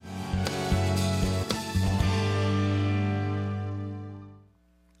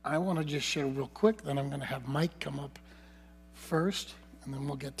I want to just share real quick, then I'm going to have Mike come up first, and then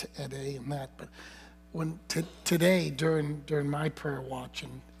we'll get to Ed A and that. But today, during my prayer watch,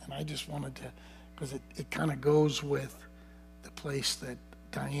 and I just wanted to, because it kind of goes with the place that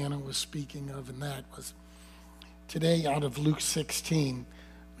Diana was speaking of, and that was today out of Luke 16.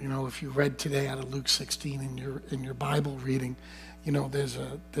 You know, if you read today out of Luke 16 in your Bible reading, you know,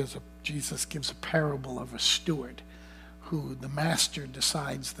 Jesus gives a parable of a steward who the master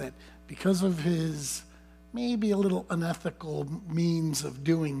decides that because of his maybe a little unethical means of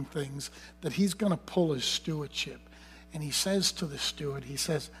doing things, that he's going to pull his stewardship. And he says to the steward, he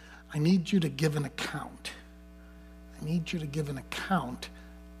says, I need you to give an account. I need you to give an account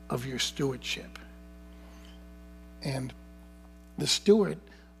of your stewardship. And the steward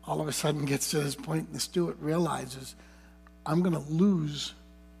all of a sudden gets to this point, and the steward realizes, I'm going to lose,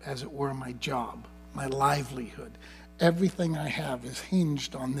 as it were, my job, my livelihood. Everything I have is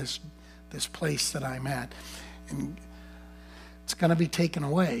hinged on this place that I'm at. And it's going to be taken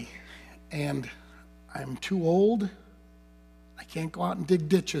away. And I'm too old. I can't go out and dig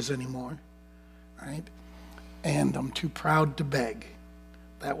ditches anymore, right? And I'm too proud to beg.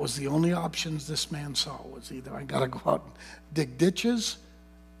 That was the only options this man saw, was either I got to go out and dig ditches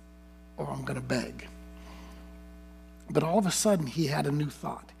or I'm going to beg. But all of a sudden, he had a new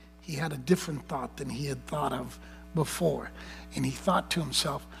thought. He had a different thought than he had thought of before. And he thought to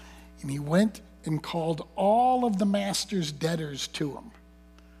himself, and he went and called all of the master's debtors to him.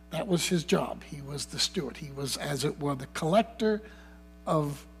 That was his job. He was the steward. He was, as it were, the collector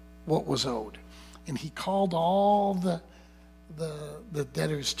of what was owed. And he called all the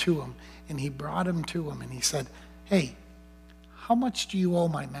debtors to him, and he brought them to him, and he said, hey, how much do you owe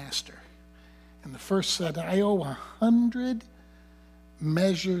my master? And the first said, I owe 100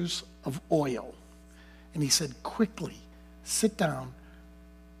 measures of oil. And he said, quickly, sit down,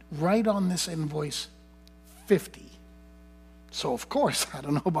 write on this invoice 50. So of course, I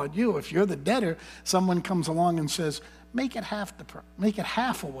don't know about you, if you're the debtor, someone comes along and says, make it half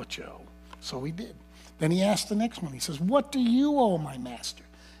of what you owe. So he did. Then he asked the next one. He says, what do you owe my master?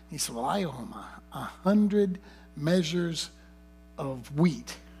 He said, well, I owe him 100 measures of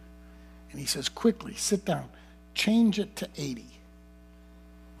wheat. And he says, quickly, sit down, change it to 80.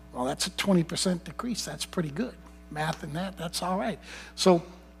 Well, that's a 20% decrease. That's pretty good. Math and that's all right. So,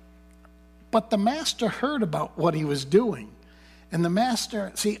 but the master heard about what he was doing. And the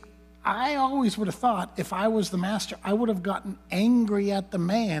master, see, I always would have thought if I was the master, I would have gotten angry at the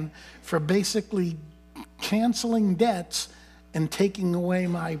man for basically canceling debts and taking away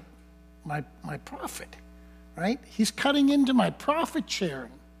my profit, right? He's cutting into my profit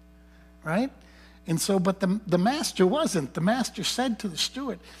sharing, right? And so, but the master wasn't. The master said to the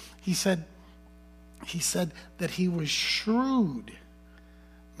steward, he said that he was shrewd.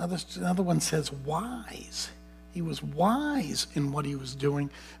 Another one says wise. He was wise in what he was doing,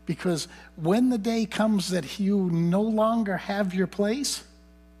 because when the day comes that you no longer have your place,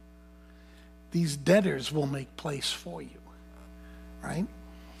 these debtors will make place for you, right?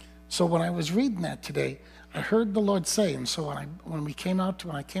 So when I was reading that today, I heard the Lord say, and so when I came out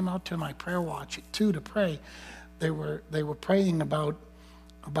to my prayer watch at 2 to pray, they were praying about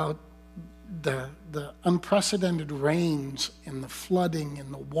the unprecedented rains and the flooding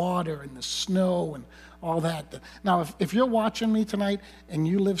and the water and the snow and all that. Now, if you're watching me tonight and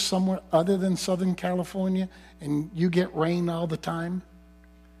you live somewhere other than Southern California and you get rain all the time,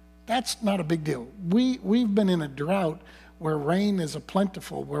 that's not a big deal. We've been in a drought where rain is a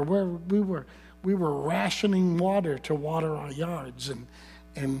plentiful, where we were rationing water to water our yards,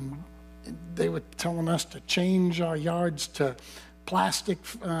 and they were telling us to change our yards to plastic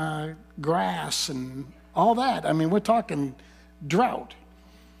grass and all that. I mean, we're talking drought.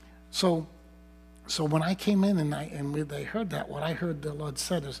 So when I came in and they heard that, what I heard the Lord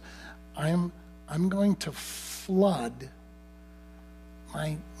said is, I'm going to flood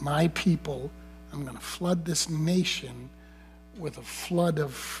my people. I'm going to flood this nation with a flood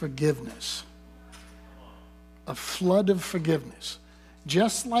of forgiveness. A flood of forgiveness.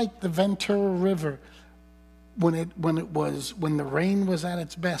 Just like the Ventura River, when the rain was at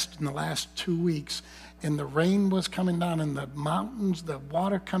its best in the last 2 weeks, and the rain was coming down in the mountains, the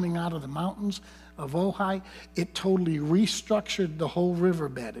water coming out of the mountains of Ojai, it totally restructured the whole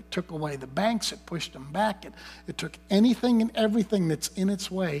riverbed. It took away the banks, it pushed them back, it took anything and everything that's in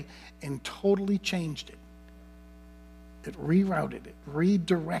its way and totally changed it. It rerouted it,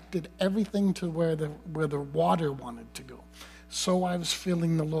 redirected everything to where the water wanted to go. So I was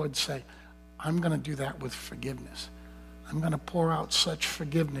feeling the Lord say, I'm going to do that with forgiveness. I'm going to pour out such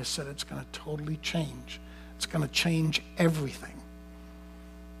forgiveness that it's going to totally change. It's going to change everything.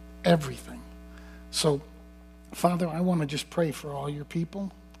 everything. So, Father, I want to just pray for all your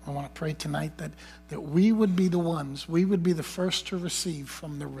people. I want to pray tonight that we would be the ones, we would be the first to receive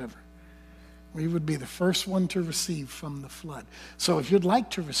from the river. We would be the first one to receive from the flood. So if you'd like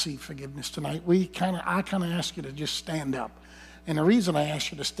to receive forgiveness tonight, I kind of ask you to just stand up. And the reason I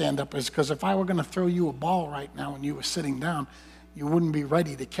ask you to stand up is because if I were going to throw you a ball right now and you were sitting down, you wouldn't be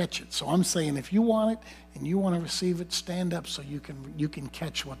ready to catch it. So I'm saying if you want it and you want to receive it, stand up so you can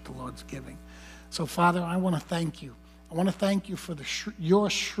catch what the Lord's giving. So Father, I want to thank you. I want to thank you for your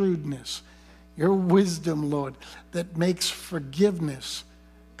shrewdness, your wisdom, Lord, that makes forgiveness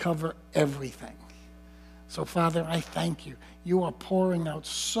cover everything. So Father, I thank you. You are pouring out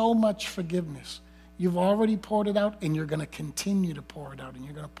so much forgiveness. You've already poured it out, and you're going to continue to pour it out. And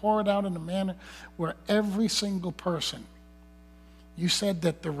you're going to pour it out in a manner where every single person, you said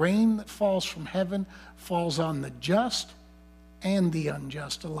that the rain that falls from heaven falls on the just and the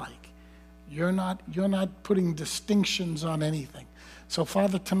unjust alike. You're not putting distinctions on anything. So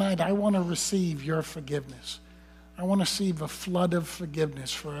Father, tonight I want to receive your forgiveness. I want to receive a flood of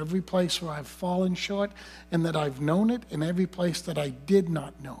forgiveness for every place where I've fallen short and that I've known it, and every place that I did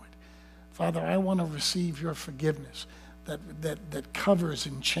not know it. Father, I want to receive your forgiveness that covers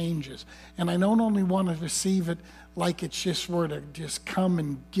and changes. And I don't only want to receive it like it's just were to just come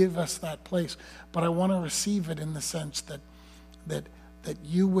and give us that place, but I want to receive it in the sense that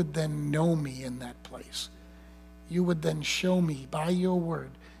you would then know me in that place. You would then show me by your word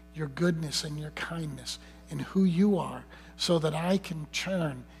your goodness and your kindness and who you are, so that I can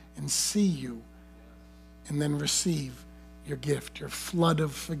turn and see you and then receive your gift, your flood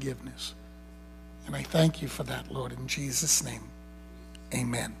of forgiveness. And I thank you for that, Lord, in Jesus' name.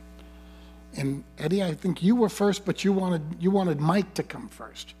 Amen. And Eddie, I think you were first, but you wanted Mike to come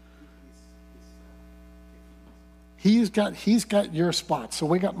first. He's got your spot, so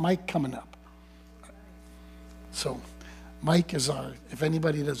we got Mike coming up. So Mike is if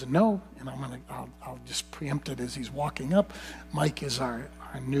anybody doesn't know, and I'll just preempt it as he's walking up, Mike is our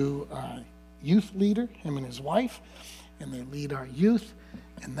new youth leader, him and his wife, and they lead our youth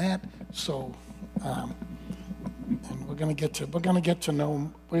in that. So, and we're gonna get to know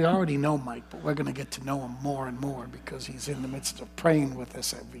him. We already know Mike, but we're gonna get to know him more and more because he's in the midst of praying with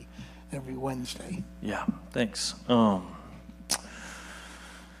us every Wednesday. Yeah, thanks. Can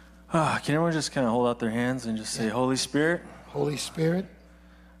everyone just kind of hold out their hands and just say, Holy Spirit? Holy Spirit,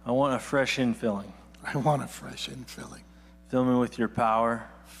 I want a fresh infilling. I want a fresh infilling. Fill me with your power.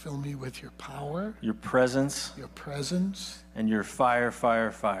 Fill me with your power. Your presence. Your presence. And your fire,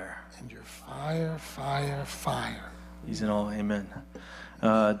 fire, fire. And your fire, fire, fire. He's in all, amen.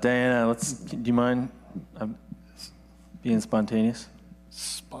 Diana, do you mind being spontaneous?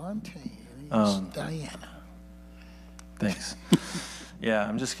 Spontaneous, Diana. Thanks. Yeah,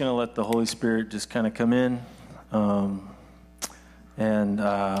 I'm just going to let the Holy Spirit just kind of come in.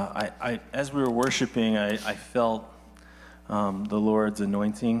 I as we were worshiping, I felt the Lord's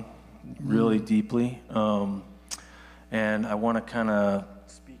anointing really deeply. And I want to kind of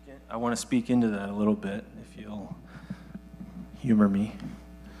speak into that a little bit, if you'll humor me.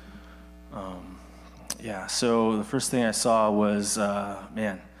 So the first thing I saw was,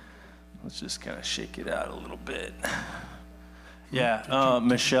 let's just kind of shake it out a little bit.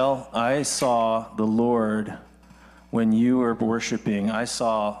 Michelle, I saw the Lord when you were worshiping. I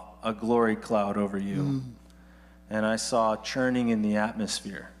saw a glory cloud over you, and I saw churning in the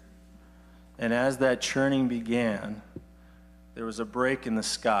atmosphere. And as that churning began, there was a break in the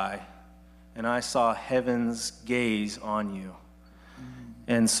sky, and I saw heaven's gaze on you.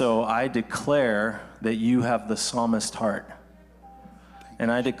 And so I declare that you have the psalmist heart. And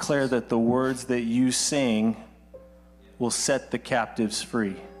I declare that the words that you sing will set the captives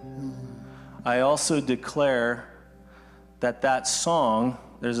free. I also declare that song,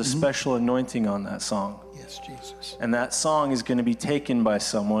 there's a special anointing on that song. Yes, Jesus. And that song is going to be taken by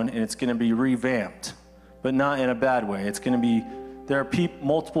someone, and it's going to be revamped, but not in a bad way. It's going to be, there are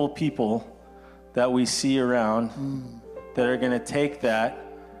multiple people that we see around that are going to take that,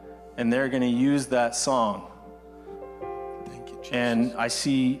 and they're going to use that song. Thank you, Jesus. And I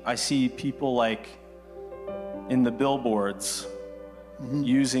see people like in the billboards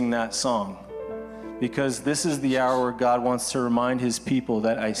using that song, because this is the hour where God wants to remind his people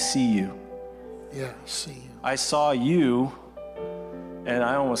that I see you. Yeah, I see you. I saw you, and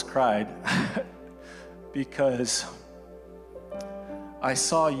I almost cried because I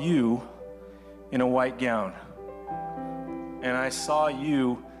saw you in a white gown, and I saw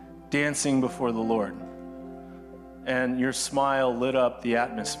you dancing before the Lord, and your smile lit up the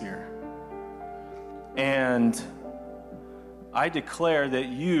atmosphere. And I declare that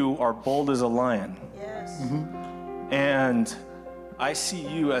you are bold as a lion. Yes. And I see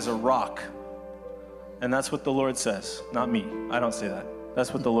you as a rock. And that's what the Lord says, not me. I don't say that.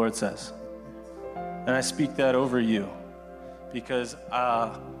 That's what the Lord says. And I speak that over you because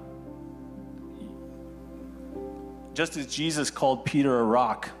just as Jesus called Peter a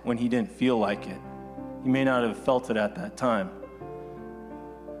rock when he didn't feel like it, he may not have felt it at that time.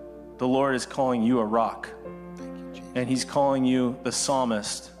 The Lord is calling you a rock. And he's calling you the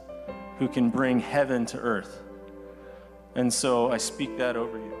psalmist who can bring heaven to earth. And so I speak that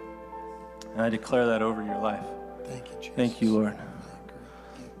over you. And I declare that over your life. Thank you, Jesus. Thank you, Lord. I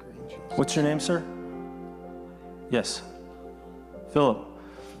agree, Jesus. What's your name, sir? Yes. Philip.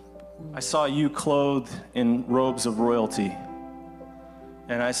 I saw you clothed in robes of royalty.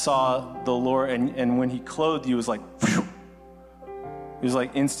 And I saw the Lord, and when he clothed you, it was like, whew. It was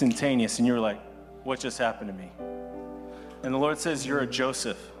like instantaneous. And you were like, what just happened to me? And the Lord says you're a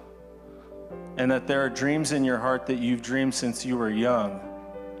Joseph. And that there are dreams in your heart that you've dreamed since you were young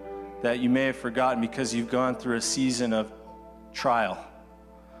that you may have forgotten because you've gone through a season of trial.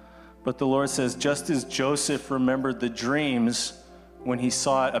 But the Lord says, just as Joseph remembered the dreams when he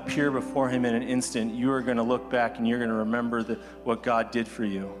saw it appear before him in an instant, you are going to look back and you're going to remember what God did for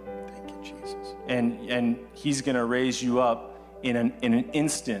you. Thank you, Jesus. And he's going to raise you up in an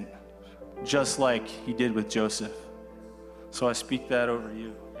instant, just like he did with Joseph. So I speak that over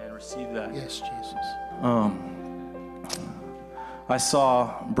you and receive that. Yes, Jesus. I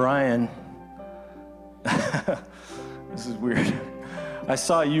saw Brian. This is weird. I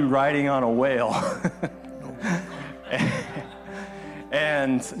saw you riding on a whale.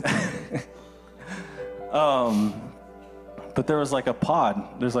 And but there was like a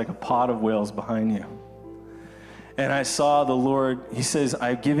pod. There's like a pod of whales behind you. And I saw the Lord, he says,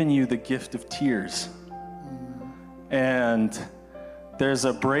 I've given you the gift of tears. And there's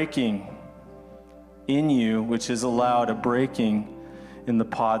a breaking in you, which is allowed a breaking in the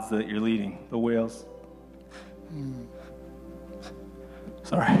pods that you're leading, the whales.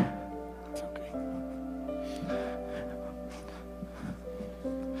 Sorry. It's okay.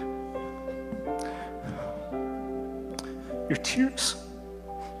 Your tears.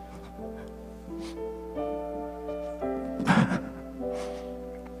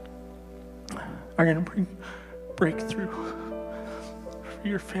 Are going to bring breakthrough for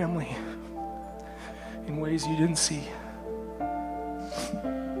your family in ways you didn't see.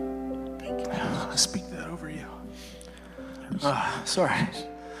 Thank you. I speak that over you. Sorry.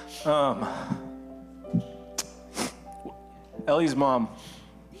 Ellie's mom.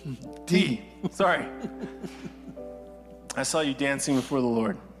 T. Sorry. I saw you dancing before the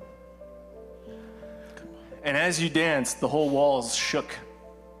Lord. And as you danced, the whole walls shook.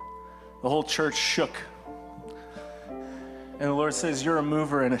 The whole church shook. And the Lord says, you're a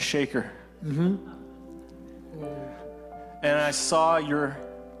mover and a shaker. And I saw your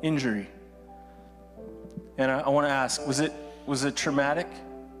injury. And I want to ask, was it traumatic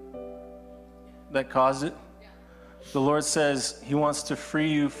that caused it? The Lord says he wants to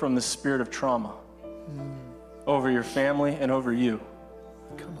free you from the spirit of trauma over your family and over you.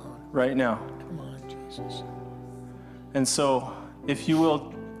 Come on. Right now. Come on, Jesus. And so, if you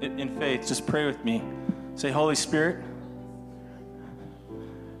will, in faith, just pray with me. Say, Holy Spirit,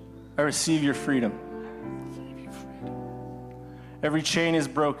 I receive your freedom. Every chain is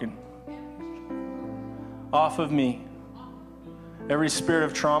broken off of me. Every spirit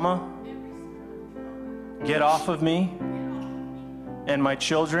of trauma, get off of me and my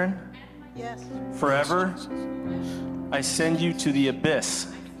children. Yes. Forever. I send you to the abyss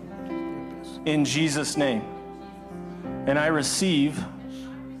in Jesus' name. And I receive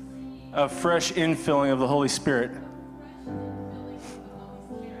a fresh infilling of the Holy Spirit.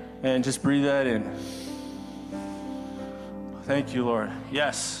 And just breathe that in. Thank you, Lord.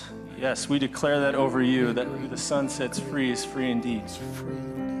 Yes, yes, we declare that over you, that who the Son sets free is free indeed. It's free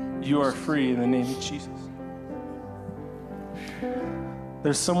indeed. You are free in the name of Jesus.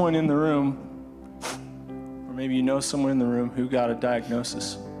 There's someone in the room, or maybe you know someone in the room who got a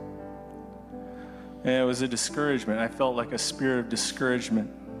diagnosis. And it was a discouragement. I felt like a spirit of discouragement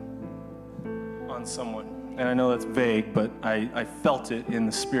on someone. And I know that's vague, but I felt it in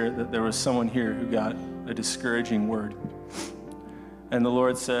the spirit that there was someone here who got a discouraging word. And the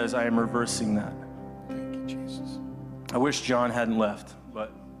Lord says, I am reversing that. Thank you, Jesus. I wish John hadn't left,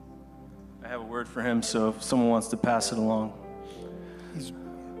 but I have a word for him, so if someone wants to pass it along.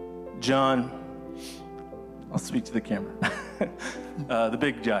 John, I'll speak to the camera. The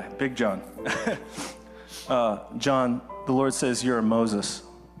big guy, Big John. John, the Lord says you're a Moses.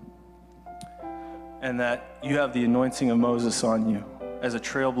 and that you have the anointing of Moses on you as a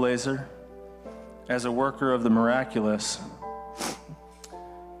trailblazer, as a worker of the miraculous,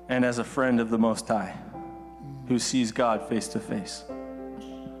 and as a friend of the Most High who sees God face to face.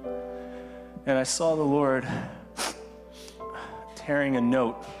 And I saw the Lord tearing a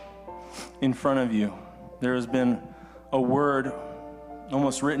note in front of you. There has been a word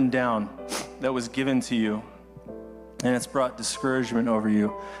almost written down that was given to you, and it's brought discouragement over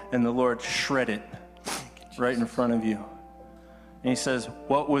you, and the Lord shred it right in front of you. And he says,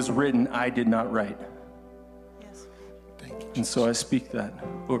 what was written, I did not write. Yes. Thank you, And so I speak that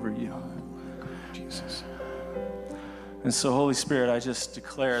over you. Jesus. And so, Holy Spirit, I just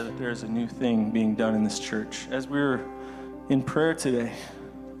declare that there's a new thing being done in this church. As we were in prayer today,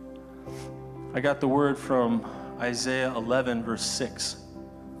 I got the word from Isaiah 11, verse 6.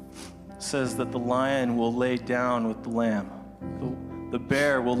 It says that the lion will lay down with the lamb. The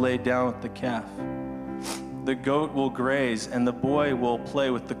bear will lay down with the calf. The goat will graze, and the boy will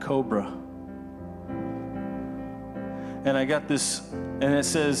play with the cobra. And I got this, and it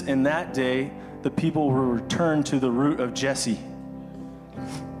says, in that day, the people will return to the root of Jesse.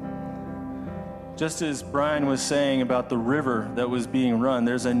 Just as Brian was saying about the river that was being run,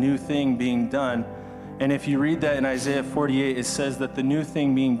 there's a new thing being done. And if you read that in Isaiah 48, it says that the new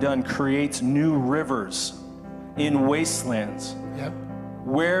thing being done creates new rivers in wastelands. Yep,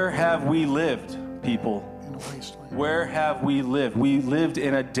 Where have we lived, people? in a wasteland. Where have we lived? We lived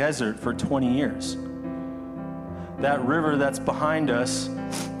in a desert for 20 years. That river that's behind us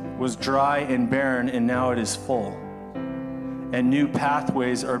was dry and barren, and now it is full. And new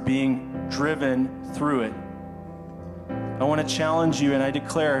pathways are being driven through it. I want to challenge you, and I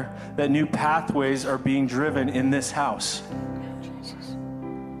declare that new pathways are being driven in this house. Jesus.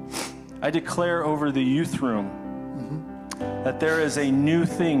 I declare over the youth room that there is a new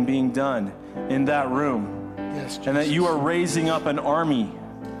thing being done in that room, Yes, Jesus. and that you are raising up an army.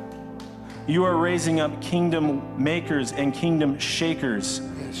 You are raising up kingdom makers and kingdom shakers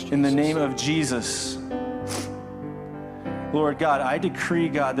Yes, in the Jesus. name of Jesus. Lord God, I decree,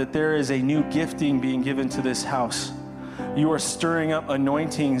 God, that there is a new gifting being given to this house. You are stirring up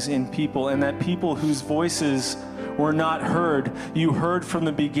anointings in people, and that people whose voices were not heard, you heard from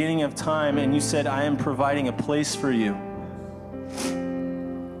the beginning of time, and you said, I am providing a place for you.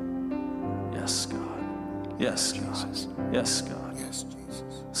 Yes, God. Yes, God. Jesus. Yes, God. Yes, Jesus.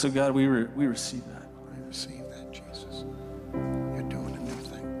 So, God, we receive that. I receive that, Jesus. You're doing a new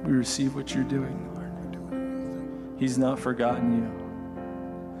thing. We receive what you're doing, Lord. You're doing a new thing. He's not forgotten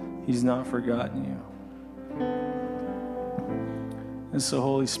you. He's not forgotten you. And so,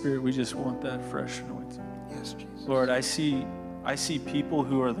 Holy Spirit, we just want that fresh anointing. Yes, Jesus. Lord, I see people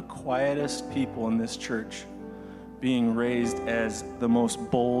who are the quietest people in this church being raised as the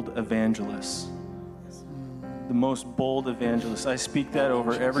most bold evangelists. The most bold evangelists. I speak that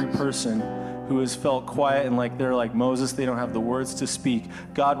over every person who has felt quiet and like they're like Moses, they don't have the words to speak.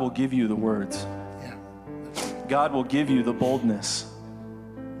 God will give you the words. Yeah, that's right. God will give you the boldness.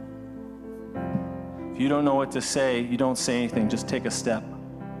 If you don't know what to say, you don't say anything. Just take a step.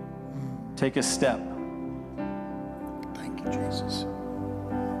 Take a step. Thank you, Jesus.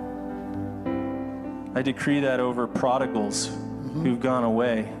 I decree that over prodigals who've gone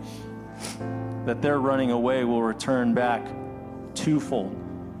away, that their running away will return back twofold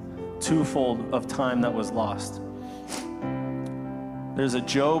of time that was lost. There's a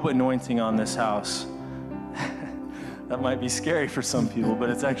Job anointing on this house. That might be scary for some people, but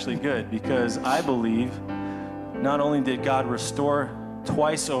it's actually good, because I believe not only did God restore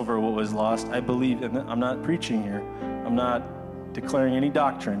twice over what was lost, I believe, and I'm not preaching here, I'm not declaring any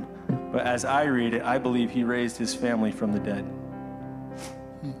doctrine, but as I read it, I believe he raised his family from the dead.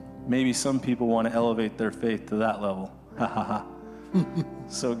 Maybe some people want to elevate their faith to that level. Ha ha ha.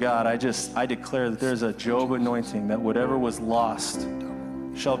 So God, I declare that there's a Job anointing, that whatever was lost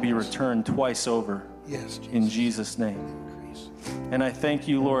shall be returned twice over Yes, Jesus. in Jesus' name. Increase. And I thank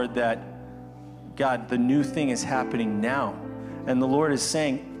you, Lord, that, God, the new thing is happening now. And the Lord is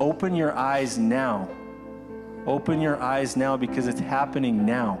saying, open your eyes now. Open your eyes now, because it's happening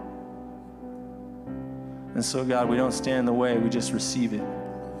now. And so, God, we don't stand in the way. We just receive it.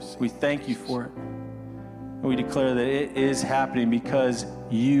 We thank you for it. And we declare that it is happening because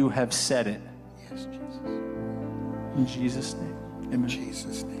you have said it. Yes, Jesus. In Jesus' name, In amen.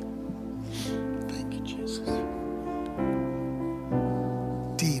 Jesus' name. Thank you, Jesus.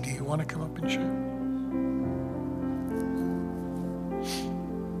 Dee, do you want to come up and share?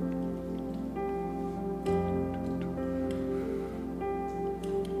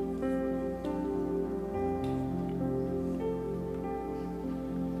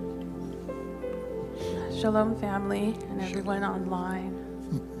 Shalom, family, and everyone online.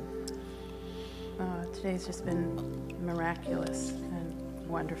 Today's just been miraculous and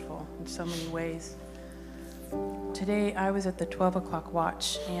wonderful in so many ways. Today, I was at the 12 o'clock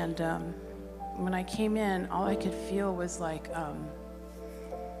watch, and when I came in, all I could feel was like,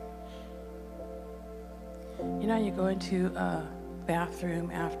 you know, you go into a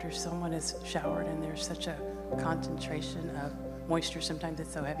bathroom after someone has showered, and there's such a concentration of moisture. Sometimes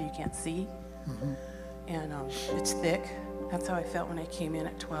it's so heavy you can't see, and it's thick. That's how I felt when I came in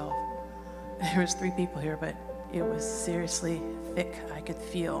at 12. There was 3 people here, but it was seriously thick. I could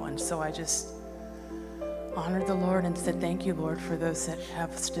feel, and so I just honored the Lord and said, thank you, Lord, for those that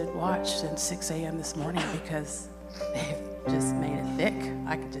have stood watch since 6 a.m. this morning, because they've just made it thick.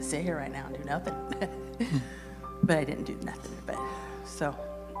 I could just sit here right now and do nothing. But I didn't do nothing. But so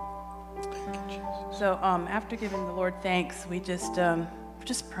after giving the Lord thanks, we just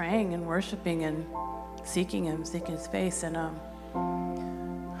praying and worshiping and seeking Him, seeking His face, and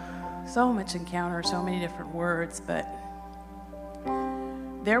so much encounter, so many different words. But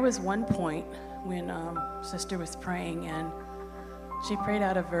there was one point when Sister was praying, and she prayed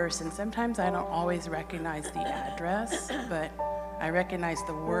out a verse, and sometimes I don't always recognize the address, but I recognize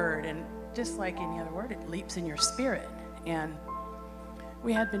the word, and just like any other word, it leaps in your spirit. And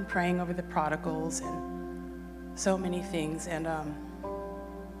we had been praying over the prodigals and so many things, and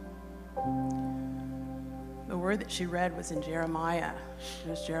the word that she read was in Jeremiah. It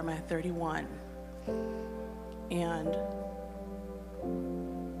was Jeremiah 31. And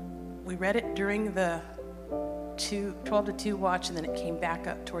we read it during the 12 to 2 watch, and then it came back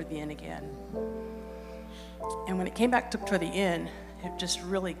up toward the end again. And when it came back toward the end, it just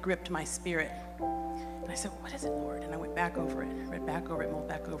really gripped my spirit. And I said, what is it, Lord? And I went back over it, read back over it, mulled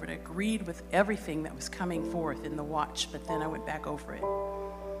back over it. I agreed with everything that was coming forth in the watch, but then I went back over it.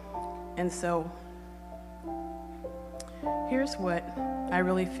 And so here's what I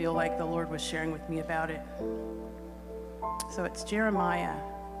really feel like the Lord was sharing with me about it. So it's Jeremiah,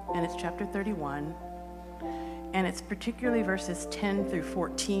 and it's chapter 31, and it's particularly verses 10 through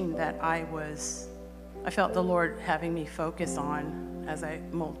 14 that I felt the Lord having me focus on as I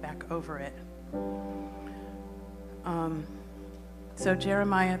mulled back over it. So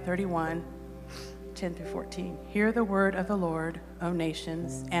Jeremiah 31, 10 through 14. Hear the word of the Lord, O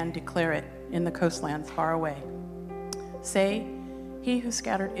nations, and declare it in the coastlands far away. Say, he who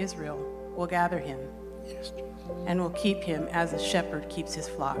scattered Israel will gather him, and will keep him as a shepherd keeps his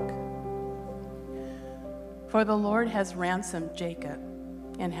flock. For the Lord has ransomed Jacob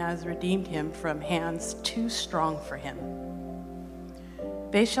and has redeemed him from hands too strong for him.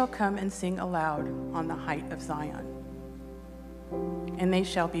 They shall come and sing aloud on the height of Zion, and they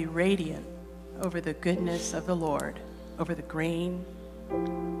shall be radiant over the goodness of the Lord, over the grain,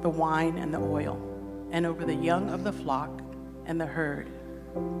 the wine, and the oil, and over the young of the flock and the herd.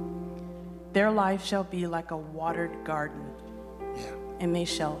 Their life shall be like a watered garden, and they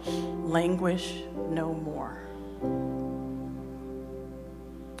shall languish no more.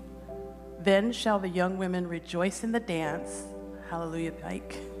 Then shall the young women rejoice in the dance, hallelujah,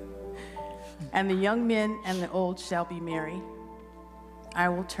 Pike, and the young men and the old shall be merry. I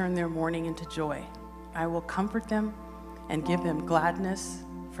will turn their mourning into joy. I will comfort them and give them gladness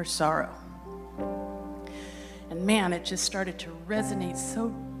for sorrow. And man, it just started to resonate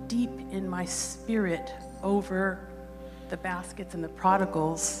so deep in my spirit over the baskets and the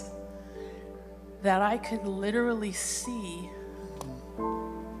prodigals that I could literally see,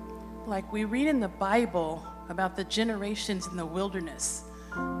 like we read in the Bible about the generations in the wilderness.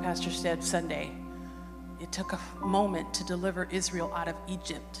 Pastor said Sunday, it took a moment to deliver Israel out of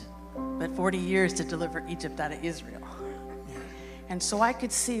Egypt, but 40 years to deliver Egypt out of Israel. And so I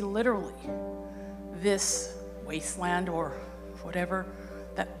could see literally this wasteland or whatever,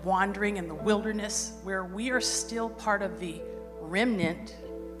 that wandering in the wilderness where we are still part of the remnant.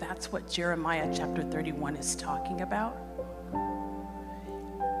 That's what Jeremiah chapter 31 is talking about.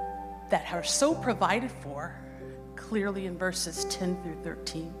 That are so provided for clearly in verses 10 through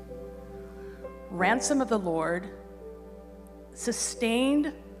 13. Ransom of the Lord,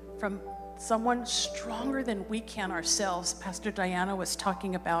 sustained from someone stronger than we can ourselves. Pastor Diana was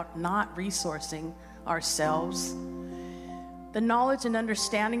talking about not resourcing ourselves. The knowledge and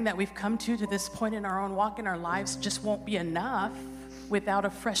understanding that we've come to this point in our own walk in our lives just won't be enough without a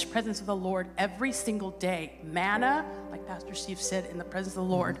fresh presence of the Lord every single day. Manna, like Pastor Steve said, in the presence of the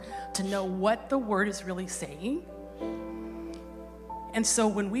Lord, to know what the word is really saying. And so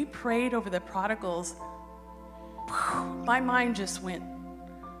when we prayed over the prodigals, my mind just went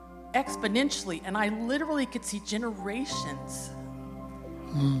exponentially, and I literally could see generations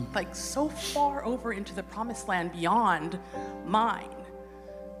like so far over into the promised land beyond mine,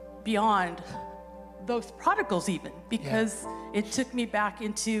 beyond those prodigals even, because it took me back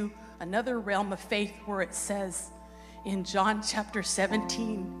into another realm of faith where it says in John chapter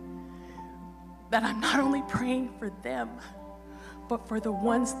 17 that I'm not only praying for them, but for the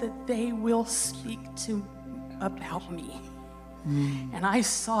ones that they will speak to about me. And I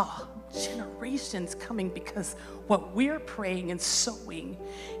saw generations coming because what we're praying and sowing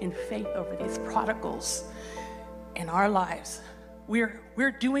in faith over these prodigals in our lives,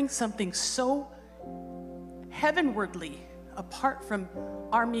 we're doing something so heavenwardly apart from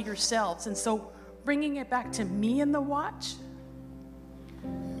our meager selves. And so bringing it back to me in the watch,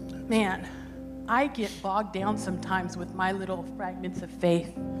 man, I get bogged down sometimes with my little fragments of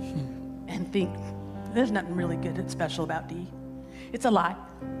faith and think, there's nothing really good and special about Dee. It's a lie.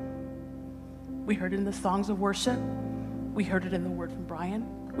 We heard it in the songs of worship. We heard it in the word from Brian.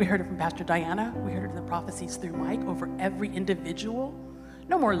 We heard it from Pastor Diana. We heard it in the prophecies through Mike over every individual.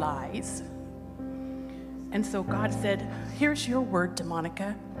 No more lies. And so God said, here's your word,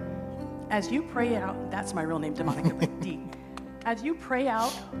 DeMonica. As you pray out, that's my real name, DeMonica, but Dee. As you pray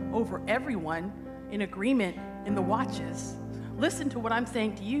out over everyone in agreement in the watches, listen to what I'm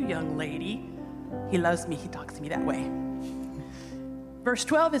saying to you, young lady. He loves me. He talks to me that way. Verse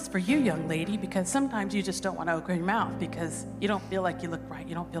 12 is for you, young lady, because sometimes you just don't want to open your mouth because you don't feel like you look right.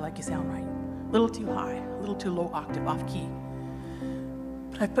 You don't feel like you sound right. A little too high, a little too low octave, off key.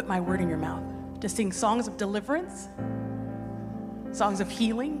 But I've put my word in your mouth to sing songs of deliverance, songs of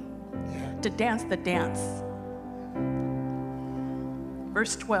healing, to dance the dance.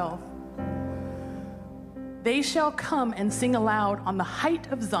 Verse 12. They shall come and sing aloud on the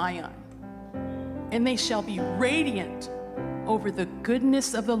height of Zion, and they shall be radiant over the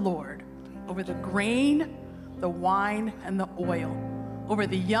goodness of the Lord, over the grain, the wine, and the oil, over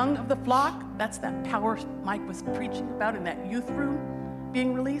the young of the flock. That's that power Mike was preaching about in that youth room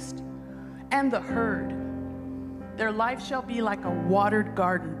being released, and the herd. Their life shall be like a watered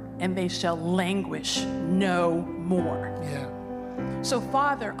garden, and they shall languish no more. So,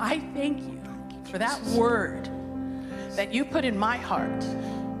 Father, I thank you for that word that you put in my heart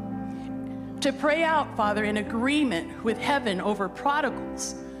to pray out, Father, in agreement with heaven over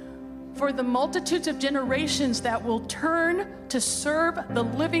prodigals, for the multitudes of generations that will turn to serve the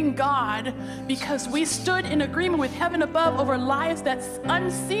living God because we stood in agreement with heaven above over lives that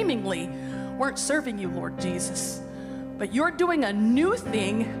unseemingly weren't serving you, Lord Jesus. But you're doing a new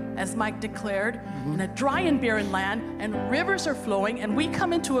thing, as Mike declared, in a dry and barren land, and rivers are flowing, and we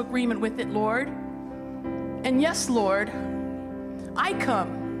come into agreement with it, Lord. And yes, Lord, I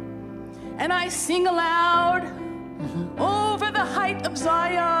come and I sing aloud over the height of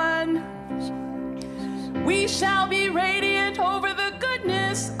Zion. We shall be radiant over the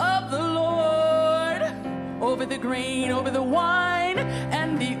goodness of the Lord, over the grain, over the wine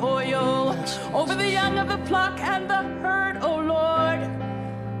and the oil, over the young of the flock and the herd, O Lord.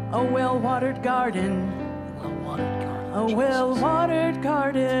 A well-watered garden, a well-watered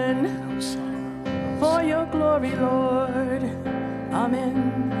garden, for your glory, Lord.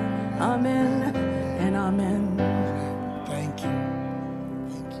 Amen. Amen and amen. Thank you.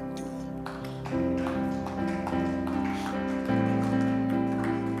 Thank you.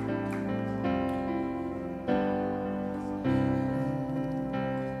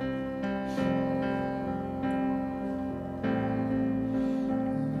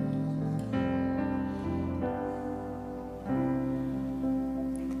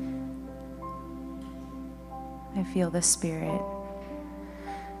 I feel the Spirit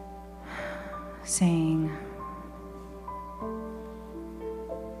saying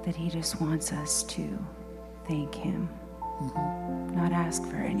that He just wants us to thank Him, not ask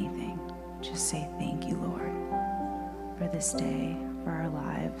for anything. Just say, thank you, Lord, for this day, for our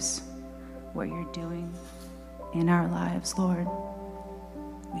lives, what you're doing in our lives, Lord.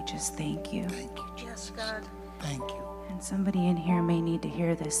 We just thank you. Thank you, Jesus. Yes, God. Thank you. And somebody in here may need to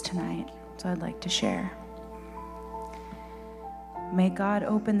hear this tonight, so I'd like to share. May God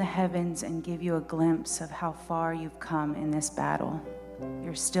open the heavens and give you a glimpse of how far you've come in this battle.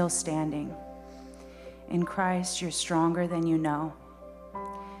 You're still standing. In Christ, you're stronger than you know.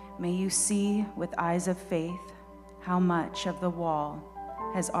 May you see with eyes of faith how much of the wall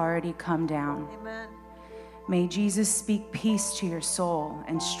has already come down. Amen. May Jesus speak peace to your soul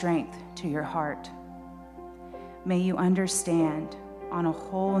and strength to your heart. May you understand on a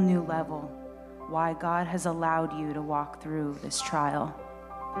whole new level why God has allowed you to walk through this trial.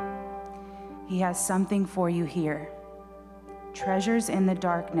 He has something for you here, treasures in the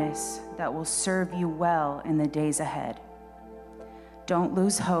darkness that will serve you well in the days ahead. Don't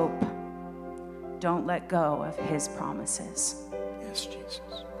lose hope. Don't let go of his promises. Yes, Jesus.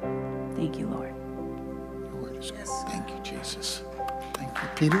 Thank you, Lord. Your word is good. Thank you, Jesus. Thank you,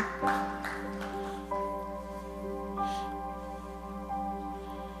 Peter.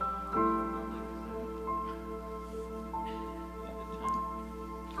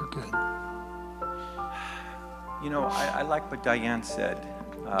 You're good. You know, I like what Diane said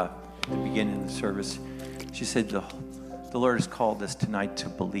at the beginning of the service. She said, the Lord has called us tonight to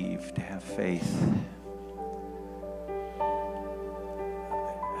believe, to have faith.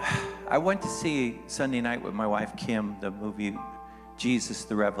 I went to see Sunday night with my wife, Kim, the movie Jesus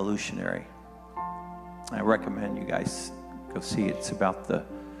the Revolutionary. I recommend you guys go see it. It's about the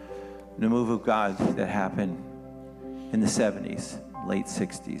move of God that happened in the 70s, late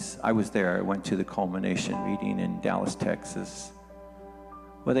 60s. I was there. I went to the culmination meeting in Dallas, Texas,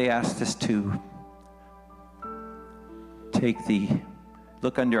 where they asked us to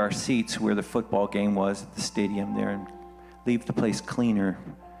look under our seats where the football game was at the stadium there and leave the place cleaner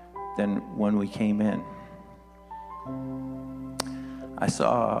than when we came in. I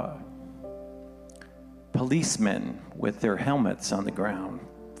saw policemen with their helmets on the ground,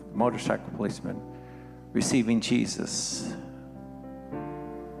 motorcycle policemen, receiving Jesus.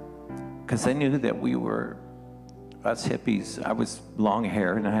 Because they knew that we were, us hippies, I was long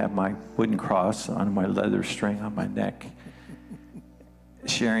hair and I had my wooden cross on my leather string on my neck,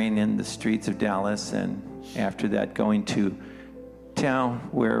 sharing in the streets of Dallas, and after that going to town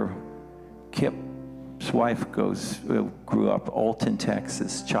where Kip's wife grew up, Olton,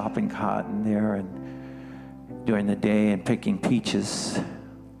 Texas, chopping cotton there and during the day and picking peaches.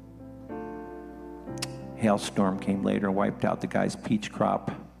 Hailstorm came later and wiped out the guy's peach crop.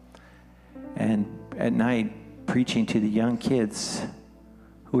 And at night, preaching to the young kids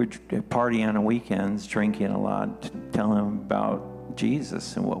who were partying on the weekends, drinking a lot, telling them about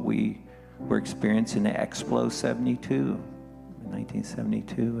Jesus and what we were experiencing at Explo 72, in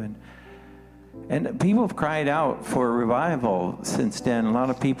 1972. And people have cried out for revival since then. A lot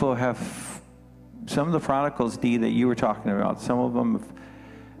of people have, some of the prodigals, Dee, that you were talking about, some of them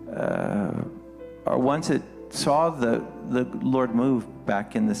are ones that saw the Lord move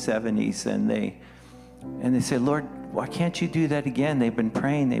back in the 70s, and they said, Lord, why can't you do that again? They've been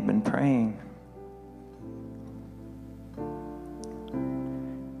praying.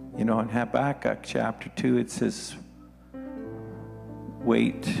 You know, in Habakkuk chapter 2, it says,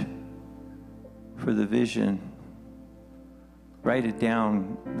 wait for the vision. Write it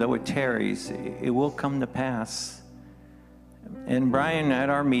down. Though it tarries, it will come to pass. And Brian, at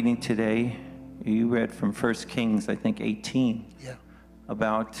our meeting today, you read from 1 Kings, I think 18,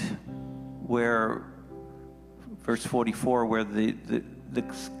 about where, verse 44, where the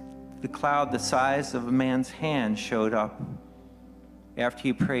cloud the size of a man's hand showed up after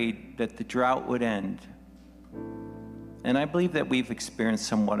he prayed that the drought would end. And I believe that we've experienced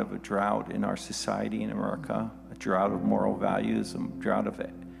somewhat of a drought in our society in America, a drought of moral values, a drought of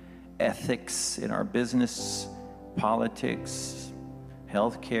ethics in our business, politics,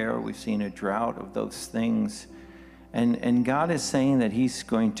 healthcare. We've seen a drought of those things. And God is saying that he's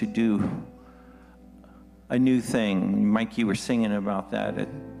going to do a new thing. Mike, you were singing about that at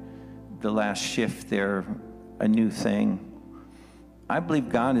the last shift there, a new thing. I believe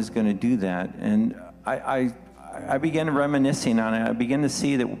God is going to do that. And I began reminiscing on it. I began to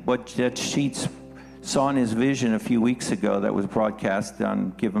see that what Judge Sheets saw in his vision a few weeks ago that was broadcast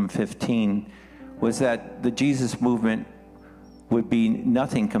on Give 'em 15 was that the Jesus movement would be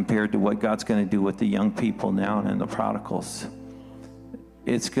nothing compared to what God's going to do with the young people now and the prodigals.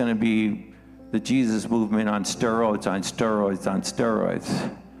 It's going to be the Jesus movement on steroids, on steroids, on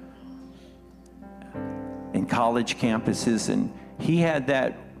steroids. In college campuses. And he had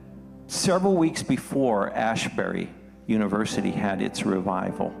that several weeks before Ashbury University had its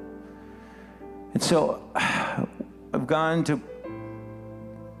revival. And so I've gone to,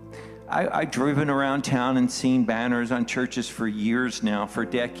 I've driven around town and seen banners on churches for years now, for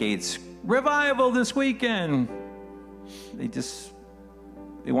decades. Revival this weekend. They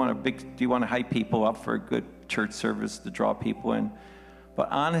want do you want to hype people up for a good church service to draw people in? But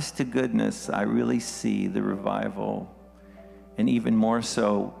honest to goodness, I really see the revival, and even more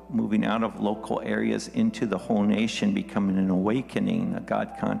so moving out of local areas into the whole nation, becoming an awakening, a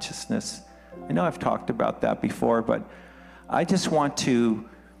God consciousness. I know I've talked about that before, but I just want to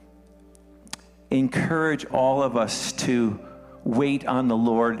encourage all of us to wait on the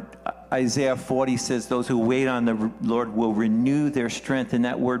Lord. Isaiah 40 says, those who wait on the Lord will renew their strength. And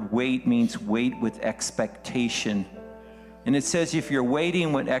that word wait means wait with expectation. And it says if you're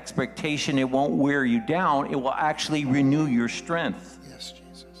waiting with expectation, it won't wear you down. It will actually renew your strength.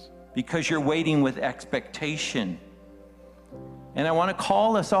 because you're waiting with expectation. And I want to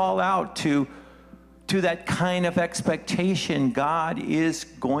call us all out to that kind of expectation. God is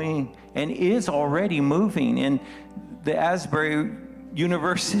going and is already moving. In the Asbury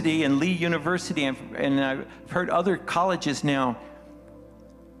University and Lee University, and I've heard other colleges now,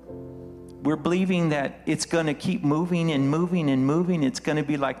 we're believing that it's going to keep moving and moving and moving. It's going to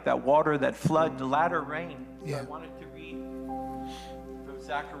be like that water that flood, the latter rain. Yeah. I wanted to read from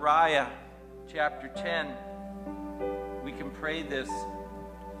Zechariah chapter 10. We can pray this.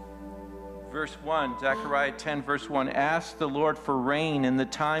 Verse 1, Zechariah 10, verse 1. Ask the Lord for rain in the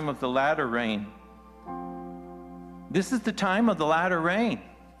time of the latter rain. This is the time of the latter rain.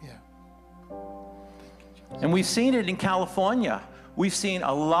 Yeah. And we've seen it in California. We've seen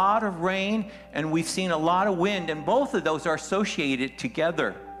a lot of rain and we've seen a lot of wind, and both of those are associated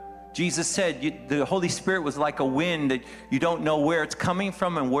together. Jesus said the Holy Spirit was like a wind that you don't know where it's coming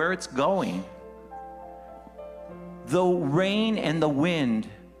from and where it's going. The rain and the wind,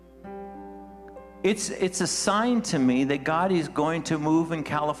 it's a sign to me that God is going to move in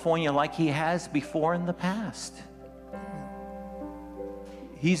California like he has before in the past.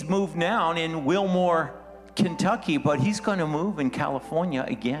 He's moved now in Wilmore, Kentucky, but he's going to move in California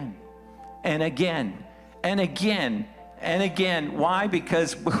again and again and again and again. Why?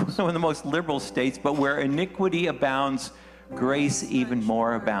 Because we're one of the most liberal states, but where iniquity abounds, grace even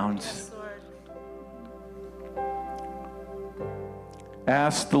more abounds.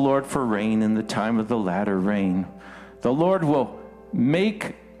 Ask the Lord for rain in the time of the latter rain. The Lord will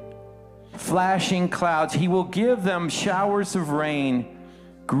make flashing clouds. He will give them showers of rain,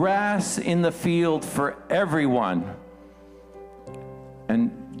 grass in the field for everyone.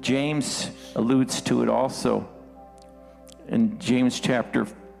 And James alludes to it also in James chapter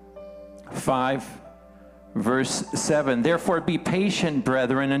 5, verse 7. Therefore be patient,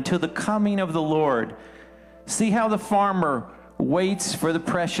 brethren, until the coming of the Lord. See how the farmer waits for the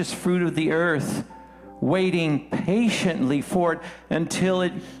precious fruit of the earth, waiting patiently for it until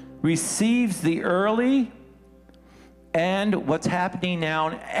it receives the early and what's happening now,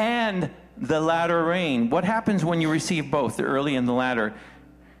 and the latter rain. What happens when you receive both, the early and the latter?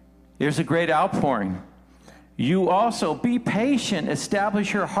 There's a great outpouring. You also be patient,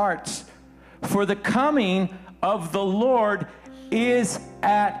 establish your hearts, for the coming of the Lord is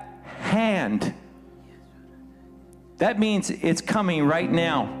at hand. That means it's coming right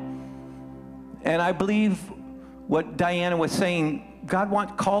now. And I believe what Diana was saying, God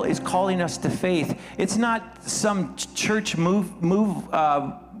is calling us to faith. It's not some church meeting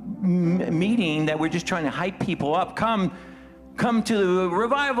that we're just trying to hype people up. Come to the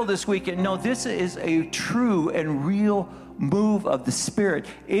revival this weekend. No, this is a true and real move of the Spirit.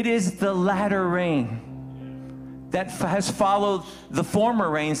 It is the latter rain that has followed the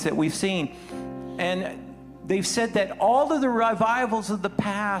former rains that we've seen. And they've said that all of the revivals of the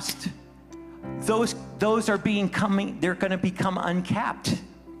past, those are they're going to become uncapped.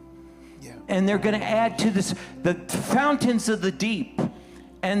 Yeah. And they're going to add to this, the fountains of the deep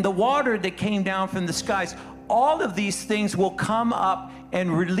and the water that came down from the skies. All of these things will come up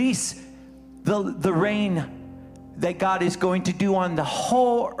and release the rain that God is going to do on the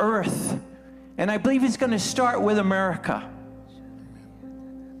whole earth. And I believe it's going to start with America.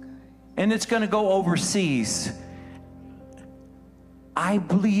 And it's going to go overseas. I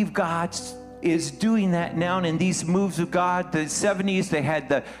believe God is doing that now. And in these moves of God, the 70s, they had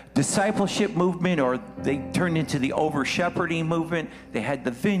the discipleship movement, or they turned into the over-shepherding movement. They had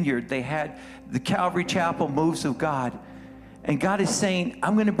the vineyard. They had the Calvary Chapel moves of God. And God is saying,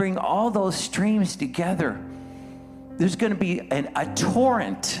 I'm going to bring all those streams together. There's going to be a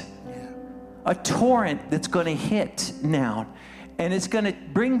torrent that's going to hit now. And it's going to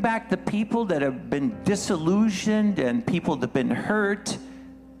bring back the people that have been disillusioned and people that have been hurt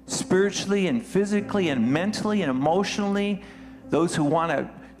spiritually and physically and mentally and emotionally. Those who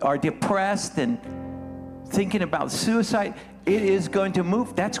are depressed and thinking about suicide. It is going to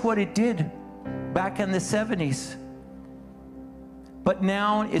move. That's what it did back in the 70s. But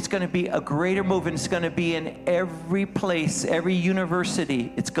now it's going to be a greater move, and it's going to be in every place, every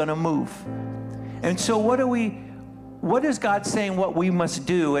university. It's going to move. And so what is God saying what we must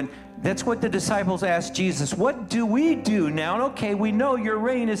do? And that's what the disciples asked Jesus. What do we do now? And okay, we know your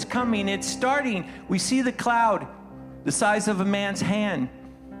rain is coming. It's starting. We see the cloud, the size of a man's hand.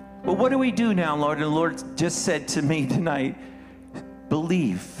 But what do we do now, Lord? And the Lord just said to me tonight,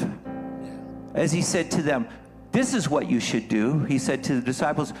 believe. As he said to them, this is what you should do. He said to the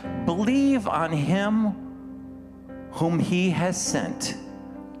disciples, believe on him whom he has sent.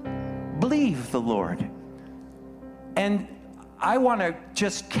 Believe the Lord. And I want to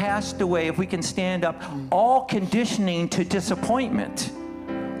just cast away, if we can stand up, all conditioning to disappointment.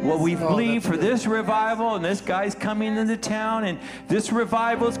 Well, we believe for this revival, and this guy's coming into town, and this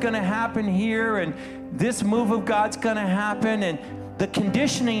revival is going to happen here, and this move of God's going to happen, and the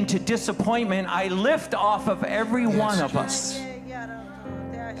conditioning to disappointment, I lift off of every one of us,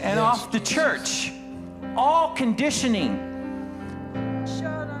 and off the church. All conditioning.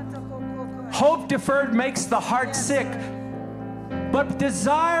 Hope deferred makes the heart sick, but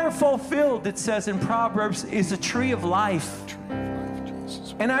desire fulfilled, it says in Proverbs, is a tree of life.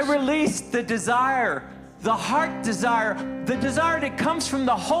 And I release the desire, the heart desire, the desire that comes from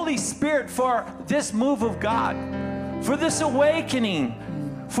the Holy Spirit for this move of God, for this awakening,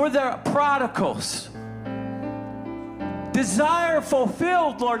 for the prodigals. Desire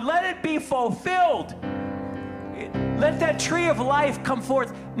fulfilled, Lord, let it be fulfilled. Let that tree of life come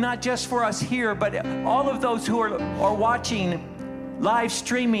forth, not just for us here, but all of those who are watching live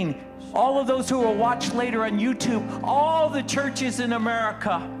streaming, all of those who will watch later on YouTube, all the churches in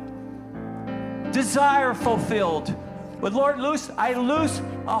America. Desire fulfilled. But Lord, I loose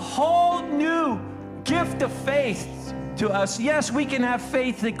a whole new gift of faith to us. Yes, we can have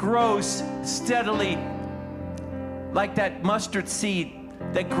faith that grows steadily, like that mustard seed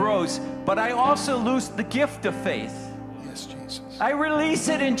that grows. But I also loose the gift of faith. Yes, Jesus. I release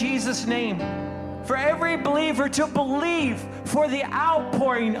it in Jesus' name. For every believer to believe for the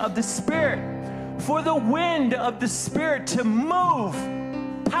outpouring of the Spirit, for the wind of the Spirit to move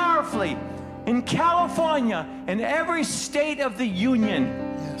powerfully in California and every state of the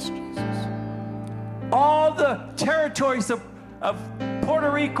Union. Yes, Jesus. All the territories of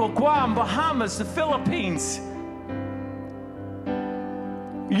Puerto Rico, Guam, Bahamas, the Philippines,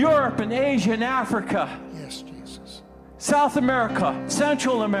 Europe and Asia and Africa. Yes, Jesus. South America,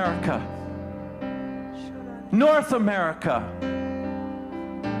 Central America, North America.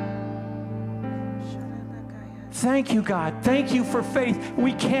 Thank you, God. Thank you for faith.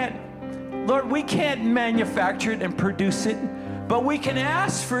 Lord, we can't manufacture it and produce it, but we can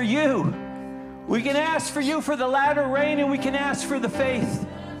ask for you. We can ask for you for the latter rain, and we can ask for the faith.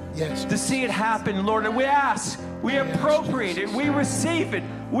 Yes. To see it happen, Lord. And we ask, we appropriate it, we receive it,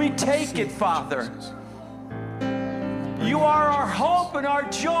 we take it, Father. You are our hope and our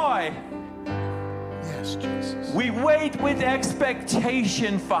joy. Yes, Jesus. We wait with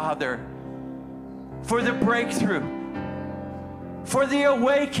expectation, Father, for the breakthrough, for the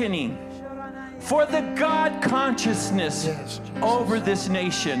awakening, for the God consciousness over this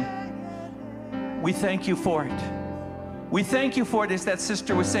nation. We thank you for it. We thank you for it, as that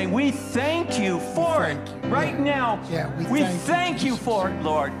sister was saying. We thank you for it right now. We thank you for it,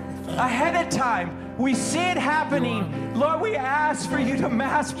 Lord. Ahead of time, we see it happening. Lord, we ask for you to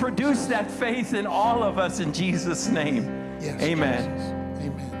mass produce that faith in all of us in Jesus' name. Yes, amen. Jesus.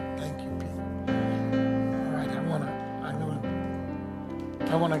 Amen. Thank you, Peter. All right,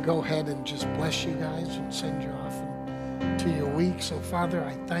 I want to go ahead and just bless you guys and send you off to your week. So, Father,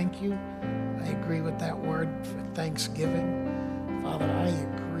 I thank you. I agree with that word for Thanksgiving. Father, I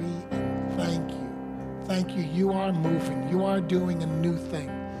agree and thank you. Thank you. You are moving. You are doing a new thing.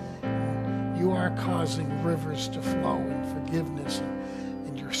 You are causing rivers to flow in forgiveness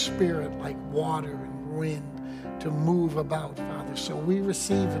and your spirit like water and wind to move about, Father. So we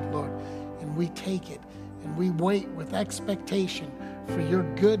receive it, Lord, and we take it, and we wait with expectation for your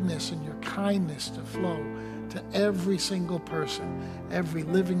goodness and your kindness to flow to every single person, every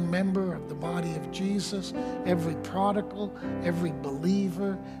living member of the body of Jesus, every prodigal, every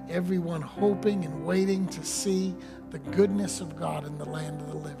believer, everyone hoping and waiting to see the goodness of God in the land of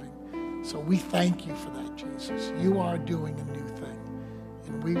the living. So we thank you for that, Jesus. You are doing a new thing,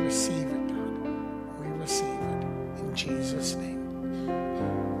 and we receive it, God. We receive it in Jesus' name.